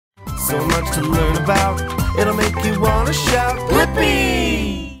so much to learn about. It'll make you wanna shout,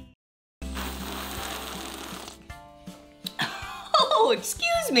 Blippi! Oh,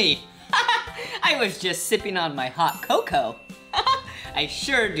 excuse me. I was just sipping on my hot cocoa. I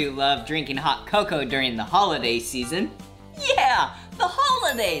sure do love drinking hot cocoa during the holiday season. Yeah, the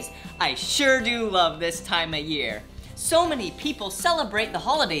holidays. I sure do love this time of year. So many people celebrate the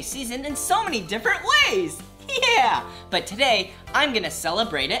holiday season in so many different ways. Yeah, but today I'm gonna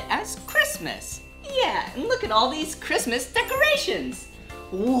celebrate it as Christmas. Yeah, and look at all these Christmas decorations.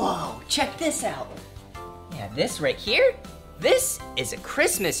 Whoa, check this out. Yeah, this right here, this is a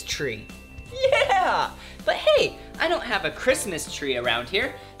Christmas tree. Yeah, but hey, I don't have a Christmas tree around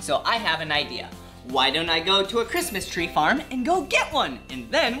here, so I have an idea. Why don't I go to a Christmas tree farm and go get one,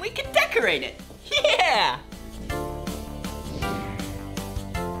 and then we can decorate it. Yeah!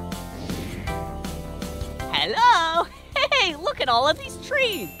 Hello! Hey, look at all of these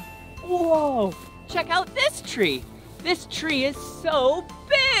trees. Whoa, check out this tree. This tree is so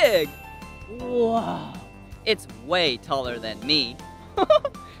big. Whoa, it's way taller than me.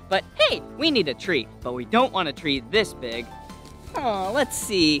 But hey, we need a tree, but we don't want a tree this big. Oh, let's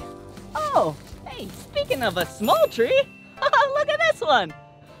see. Oh, hey, speaking of a small tree, look at this one.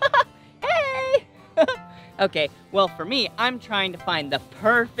 Hey! Okay, well for me, I'm trying to find the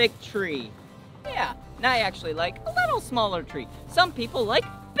perfect tree. Yeah, and I actually like a little smaller tree. Some people like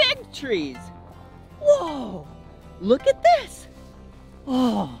big trees. Whoa, look at this.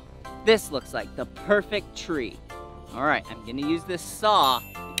 Oh, this looks like the perfect tree. All right, I'm gonna use this saw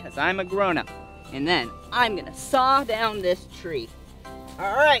because I'm a grown-up. And then I'm gonna saw down this tree.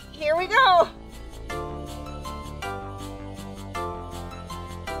 All right, here we go.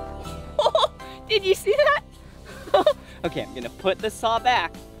 Did you see that? Okay, I'm gonna put the saw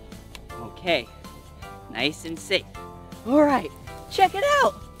back. Okay, nice and safe. All right, check it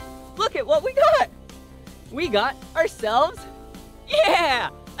out. Look at what we got. We got ourselves, yeah,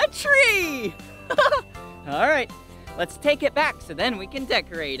 a tree. All right, let's take it back so then we can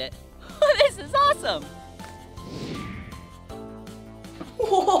decorate it. This is awesome.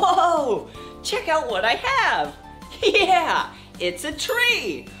 Whoa, check out what I have. Yeah, it's a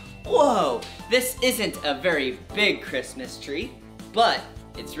tree. Whoa, this isn't a very big Christmas tree, but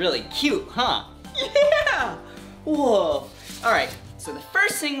it's really cute, huh? Yeah, whoa. All right, so the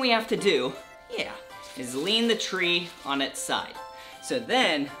first thing we have to do, yeah, is lean the tree on its side. So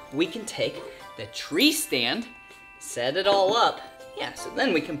then we can take the tree stand, set it all up. Yeah, so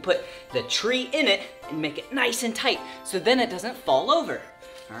then we can put the tree in it and make it nice and tight so then it doesn't fall over.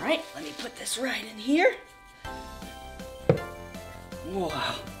 All right, let me put this right in here. Whoa.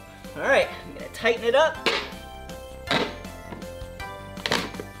 All right, I'm gonna tighten it up.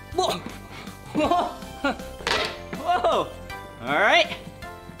 Whoa. Whoa. Whoa. All right,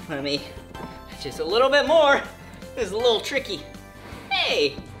 let me, just a little bit more. This is a little tricky.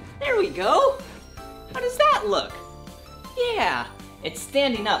 Hey, there we go. How does that look? Yeah, it's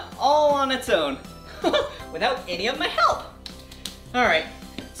standing up all on its own without any of my help. All right,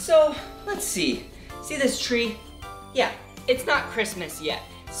 so let's see. See this tree? Yeah, it's not Christmas yet,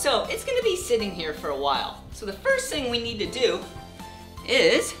 so it's gonna be sitting here for a while. So the first thing we need to do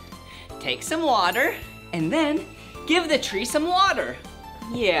is take some water and then give the tree some water.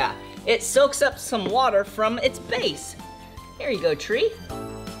 Yeah, it soaks up some water from its base. Here you go, tree.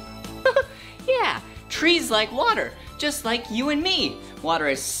 Yeah, trees like water, just like you and me. Water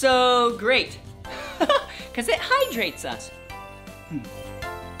is so great, because it hydrates us.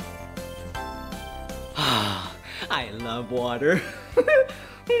 I love water.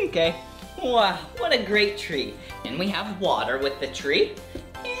 Okay, wow, what a great tree. And we have water with the tree.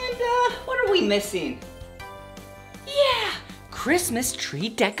 And what are we missing? Yeah, Christmas tree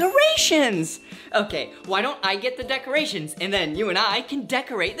decorations. Okay, why don't I get the decorations and then you and I can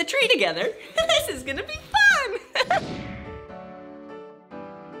decorate the tree together. This is gonna be fun.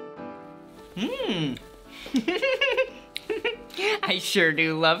 I sure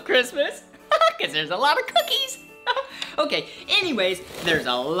do love Christmas, because there's a lot of cookies. Okay, anyways, there's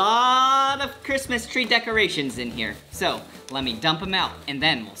a lot of Christmas tree decorations in here. So let me dump them out and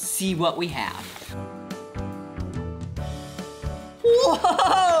then we'll see what we have.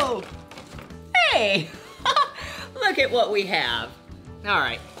 Whoa! Hey, look at what we have. All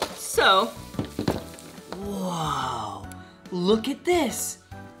right, so, whoa, look at this.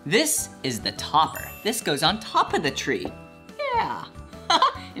 This is the topper. This goes on top of the tree. Yeah,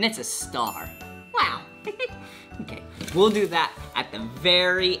 and it's a star. Wow. Okay, we'll do that at the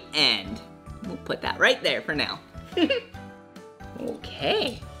very end. We'll put that right there for now.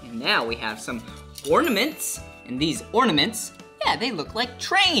 Okay, and now we have some ornaments. And these ornaments, yeah, they look like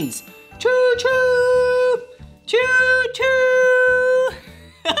trains. Choo-choo! Choo-choo!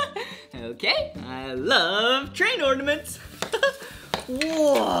 Okay, I love train ornaments.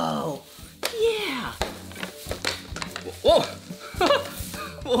 Whoa! Yeah! Whoa!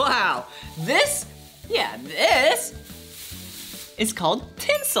 Wow! This is called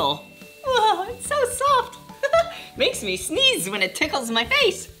tinsel. Whoa, it's so soft. Makes me sneeze when it tickles my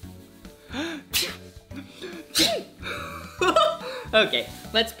face. Okay,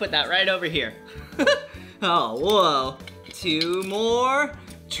 let's put that right over here. Oh, whoa. 2 more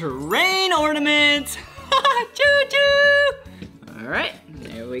train ornaments. Choo-choo! All right,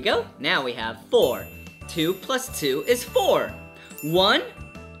 there we go. Now we have 4. 2 plus 2 is 4. 1,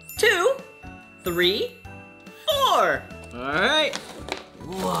 2, 3, 4. All right.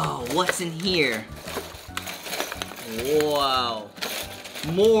 Whoa, what's in here? Whoa,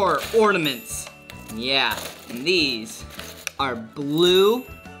 more ornaments. Yeah, and these are blue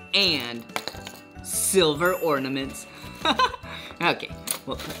and silver ornaments. Okay,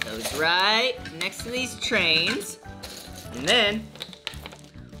 we'll put those right next to these trains. And then,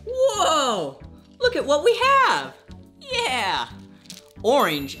 whoa, look at what we have. Yeah,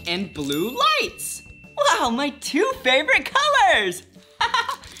 orange and blue lights. Wow, my 2 favorite colors.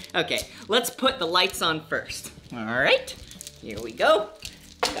 Okay, let's put the lights on first. All right, here we go.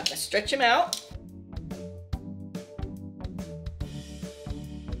 Gotta stretch them out.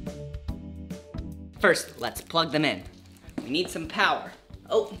 First, let's plug them in. We need some power.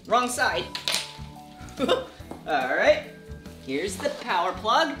 Oh, wrong side. All right, here's the power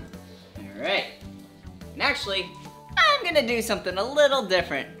plug. All right, and actually, I'm gonna do something a little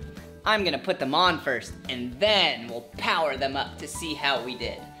different. I'm gonna put them on first, and then we'll power them up to see how we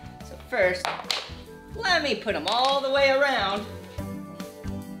did. So first, let me put them all the way around.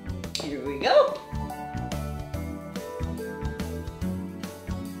 Here we go.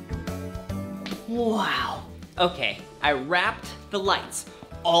 Wow. Okay, I wrapped the lights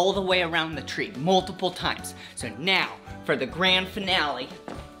all the way around the tree multiple times. So now for the grand finale.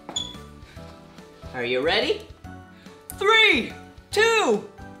 Are you ready? 3, 2,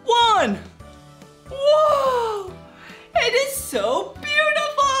 1. Whoa! It is so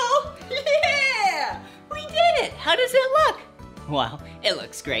beautiful! Yeah! We did it! How does it look? Wow, it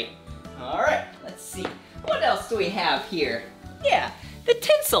looks great. All right, let's see. What else do we have here? Yeah, the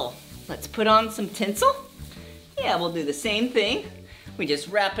tinsel. Let's put on some tinsel. Yeah, we'll do the same thing. We just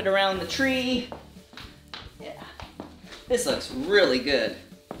wrap it around the tree. Yeah, this looks really good.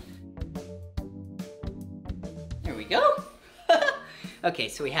 There we go. Okay,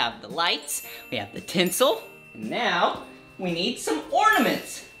 so we have the lights, we have the tinsel, and now we need some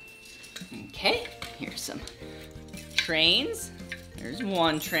ornaments. Okay, here's some trains. There's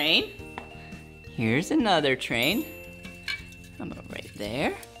one train. Here's another train. How about right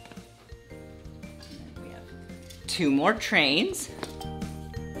there? And then we have 2 more trains.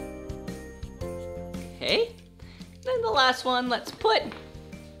 Okay, then the last one, let's put,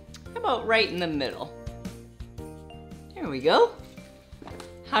 how about right in the middle? There we go.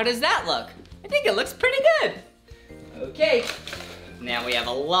 How does that look? I think it looks pretty good. Okay, now we have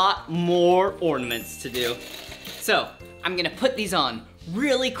a lot more ornaments to do. So, I'm gonna put these on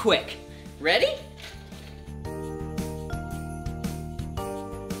really quick. Ready?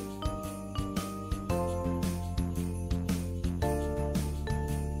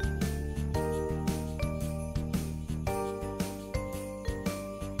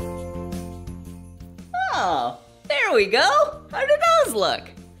 Oh, there we go. How do those look?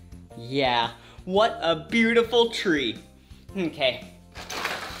 Yeah, what a beautiful tree. Okay,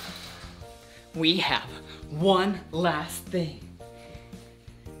 we have one last thing.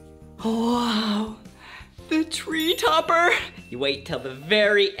 Wow, the tree topper. You wait till the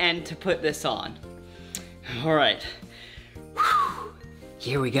very end to put this on. All right, whew.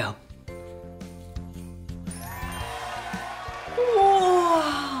 Here we go.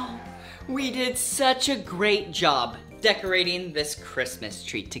 Wow, we did such a great job decorating this Christmas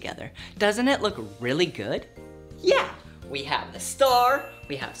tree together. Doesn't it look really good? Yeah, we have the star,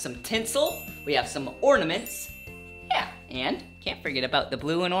 we have some tinsel, we have some ornaments. Yeah, and can't forget about the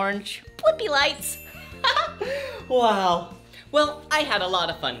blue and orange Blippi lights. Wow. Well, I had a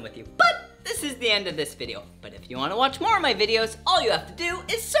lot of fun with you, but this is the end of this video. But if you want to watch more of my videos, all you have to do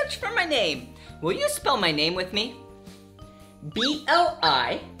is search for my name. Will you spell my name with me?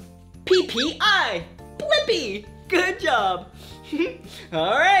 B-L-I-P-P-I. Blippi. Good job.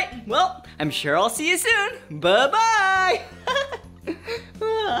 All right, well, I'm sure I'll see you soon. Bye-bye.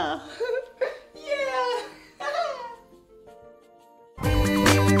 Yeah.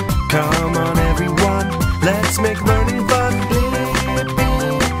 Come on everyone, let's make learning fun. Blippi,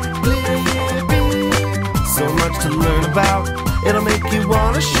 Blippi. to learn about. It'll make you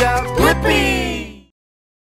wanna shout, Blippi!